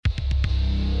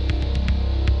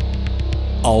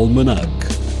Almanac.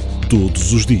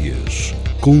 Todos os dias,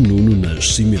 com Nuno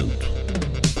Nascimento.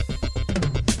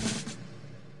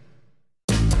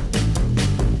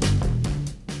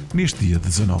 Neste dia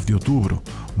 19 de outubro,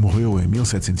 morreu em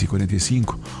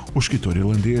 1745 o escritor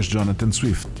irlandês Jonathan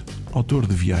Swift, autor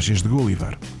de Viagens de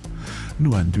Gulliver.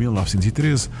 No ano de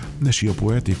 1913, nascia o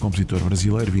poeta e compositor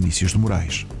brasileiro Vinícius de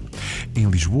Moraes. Em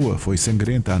Lisboa, foi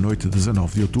sangrenta a noite de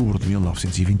 19 de outubro de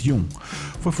 1921.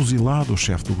 Foi fuzilado o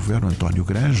chefe do governo António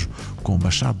Granjo, com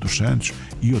Machado dos Santos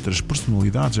e outras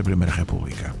personalidades da Primeira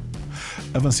República.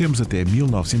 Avancemos até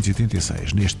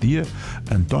 1986. Neste dia,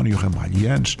 António Ramalho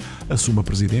Yanes assume a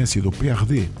presidência do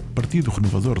PRD, Partido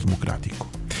Renovador Democrático.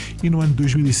 E no ano de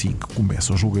 2005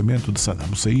 começa o julgamento de Saddam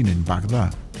Hussein em Bagdá.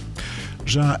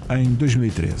 Já em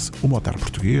 2013, o motar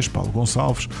português Paulo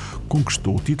Gonçalves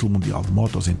conquistou o título mundial de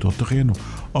motos em todo terreno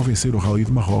ao vencer o Rally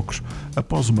de Marrocos,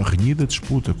 após uma renhida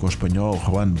disputa com o espanhol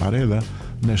Juan Barreda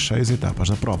nas 6 etapas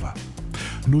da prova.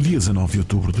 No dia 19 de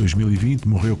outubro de 2020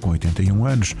 morreu com 81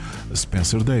 anos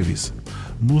Spencer Davis,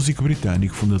 músico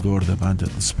britânico fundador da banda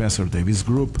The Spencer Davis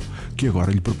Group, que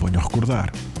agora lhe proponho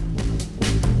recordar.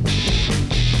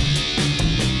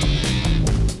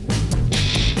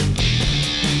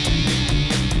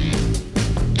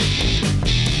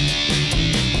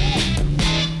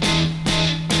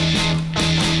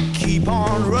 Keep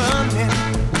on running,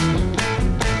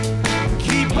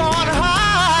 keep on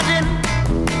hiding.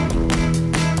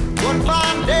 One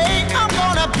fine day I'm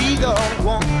gonna be the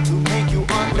one to make you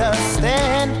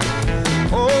understand.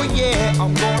 Oh yeah,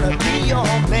 I'm gonna be your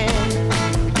man.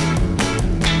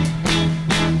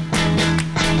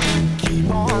 Keep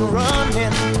on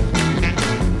running,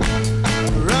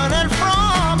 running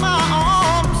from my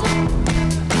arms.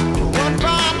 One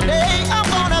fine day I'm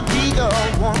gonna be the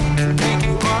one to make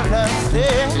you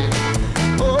understand.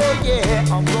 Oh yeah,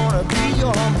 I'm gonna be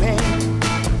your man.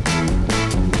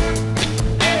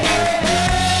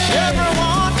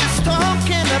 Everyone is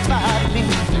talking about me.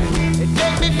 It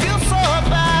makes me feel so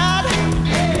bad.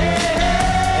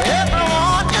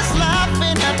 Everyone is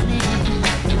laughing at me.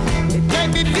 It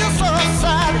makes me feel so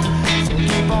sad. So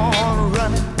keep on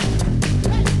running.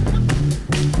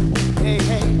 Hey,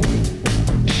 hey.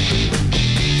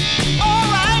 All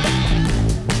right.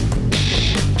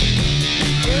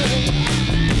 Yeah.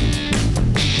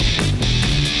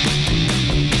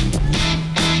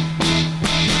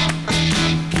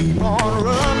 Keep on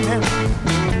running,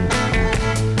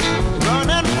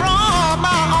 running from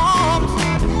my arms.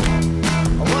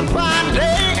 One fine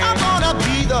day I'm gonna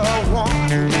be the one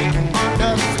to make you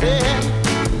understand.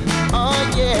 Oh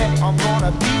yeah, I'm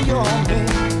gonna be your man.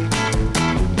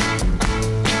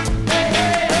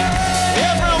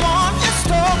 Everyone is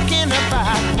talking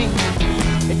about me.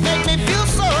 It makes me feel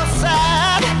so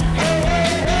sad.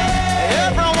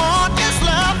 Everyone is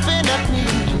laughing at me.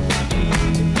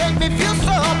 It makes me feel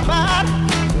so bad.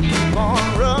 Keep on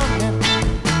running,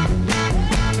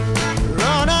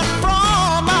 running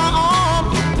from my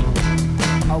arms.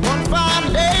 One fine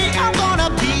day I'm gonna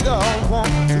be the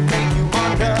one to make you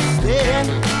understand.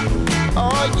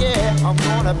 Oh yeah, I'm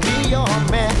gonna be your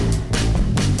man.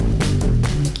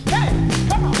 Hey,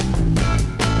 come on.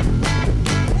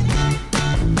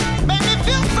 Make me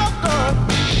feel so good.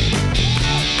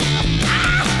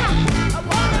 I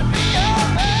wanna be your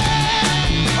man.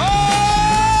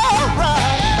 All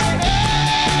right.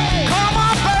 Come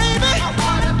on, baby. I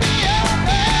wanna be your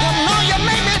man. You know you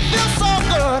make me feel so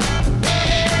good.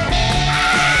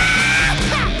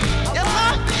 You know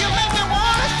you make me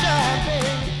wanna shine,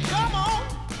 baby. Come on.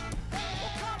 Oh,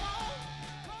 come on.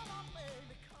 Come on,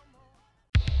 baby. Come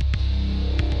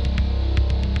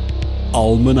on.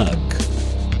 Almanac.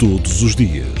 Todos os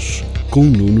dias, com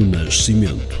Nuno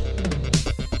Nascimento.